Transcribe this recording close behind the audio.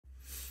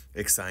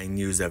Exciting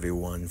news,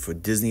 everyone, for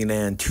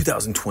Disneyland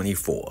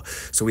 2024.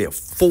 So we have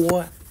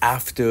 4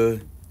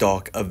 after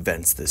dark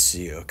events this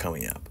year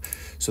coming up.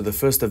 So the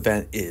first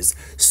event is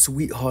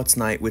Sweethearts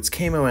Night, which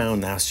came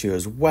around last year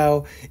as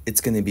well.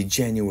 It's going to be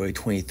January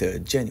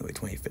 23rd, January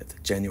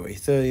 25th, January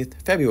 30th,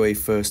 February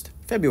 1st,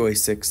 February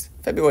 6th,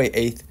 February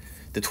 8th,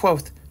 the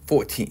 12th,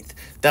 14th.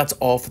 That's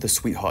all for the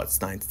Sweethearts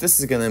Nights.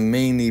 This is going to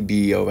mainly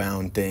be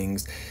around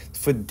things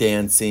for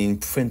dancing,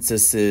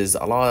 princesses,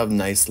 a lot of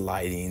nice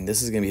lighting.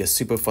 This is going to be a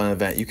super fun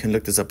event. You can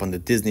look this up on the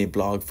Disney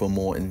blog for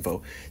more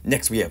info.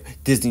 Next, we have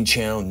Disney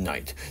Channel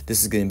Night.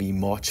 This is going to be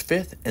March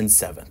 5th and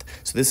 7th.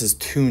 So this is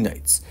 2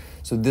 nights.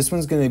 So this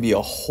one's going to be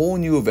a whole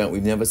new event.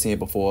 We've never seen it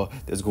before.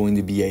 There's going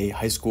to be a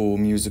High School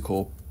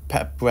Musical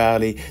pep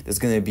rally. There's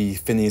going to be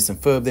Phineas and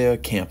Ferb there,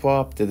 Camp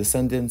Rock, The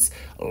Descendants.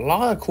 A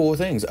lot of cool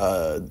things.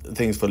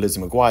 Things for Lizzie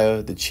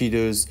McGuire, the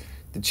Cheaters,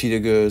 the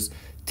Cheetah Girls,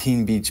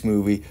 Teen Beach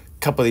Movie.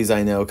 Couple of these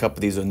I know, a couple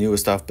of these are newer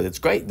stuff, but it's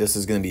great. This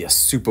is going to be a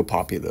super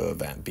popular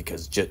event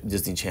because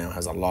Disney Channel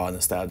has a lot of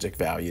nostalgic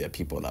value that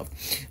people love.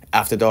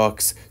 After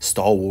Dark's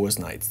Star Wars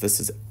Nights. This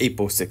is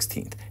April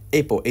 16th,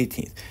 April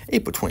 18th,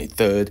 April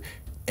 23rd,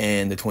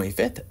 and the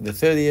 25th, the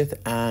 30th,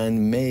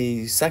 and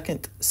May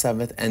 2nd,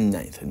 7th, and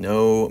 9th.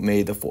 No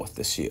May the 4th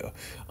this year.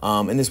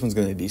 And this one's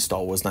going to be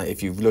Star Wars Night.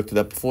 If you've looked it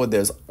up before,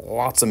 there's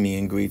lots of meet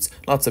and greets,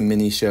 lots of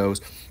mini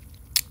shows.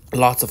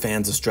 Lots of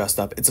fans are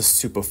dressed up. It's a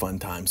super fun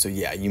time. So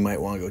yeah, you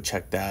might want to go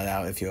check that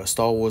out. If you're a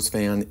Star Wars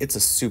fan, it's a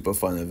super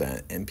fun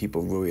event and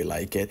people really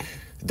like it.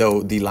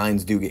 Though the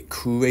lines do get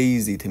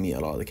crazy to meet a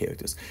lot of the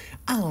characters.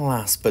 And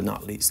last but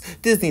not least,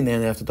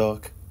 Disneyland After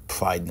Dark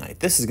Pride Night.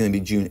 This is going to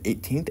be June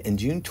 18th and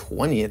June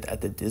 20th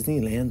at the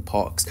Disneyland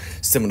parks.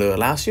 Similar to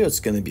last year, it's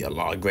going to be a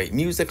lot of great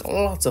music,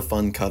 lots of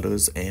fun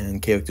colors,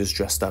 and characters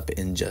dressed up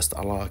in just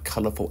a lot of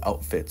colorful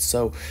outfits.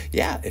 So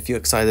yeah, if you're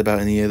excited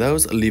about any of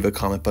those, leave a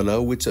comment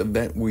below. Which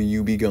event will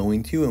you be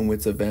going to and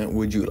which event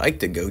would you like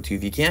to go to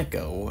if you can't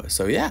go?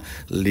 So yeah,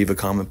 leave a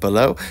comment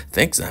below.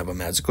 Thanks and have a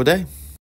magical day.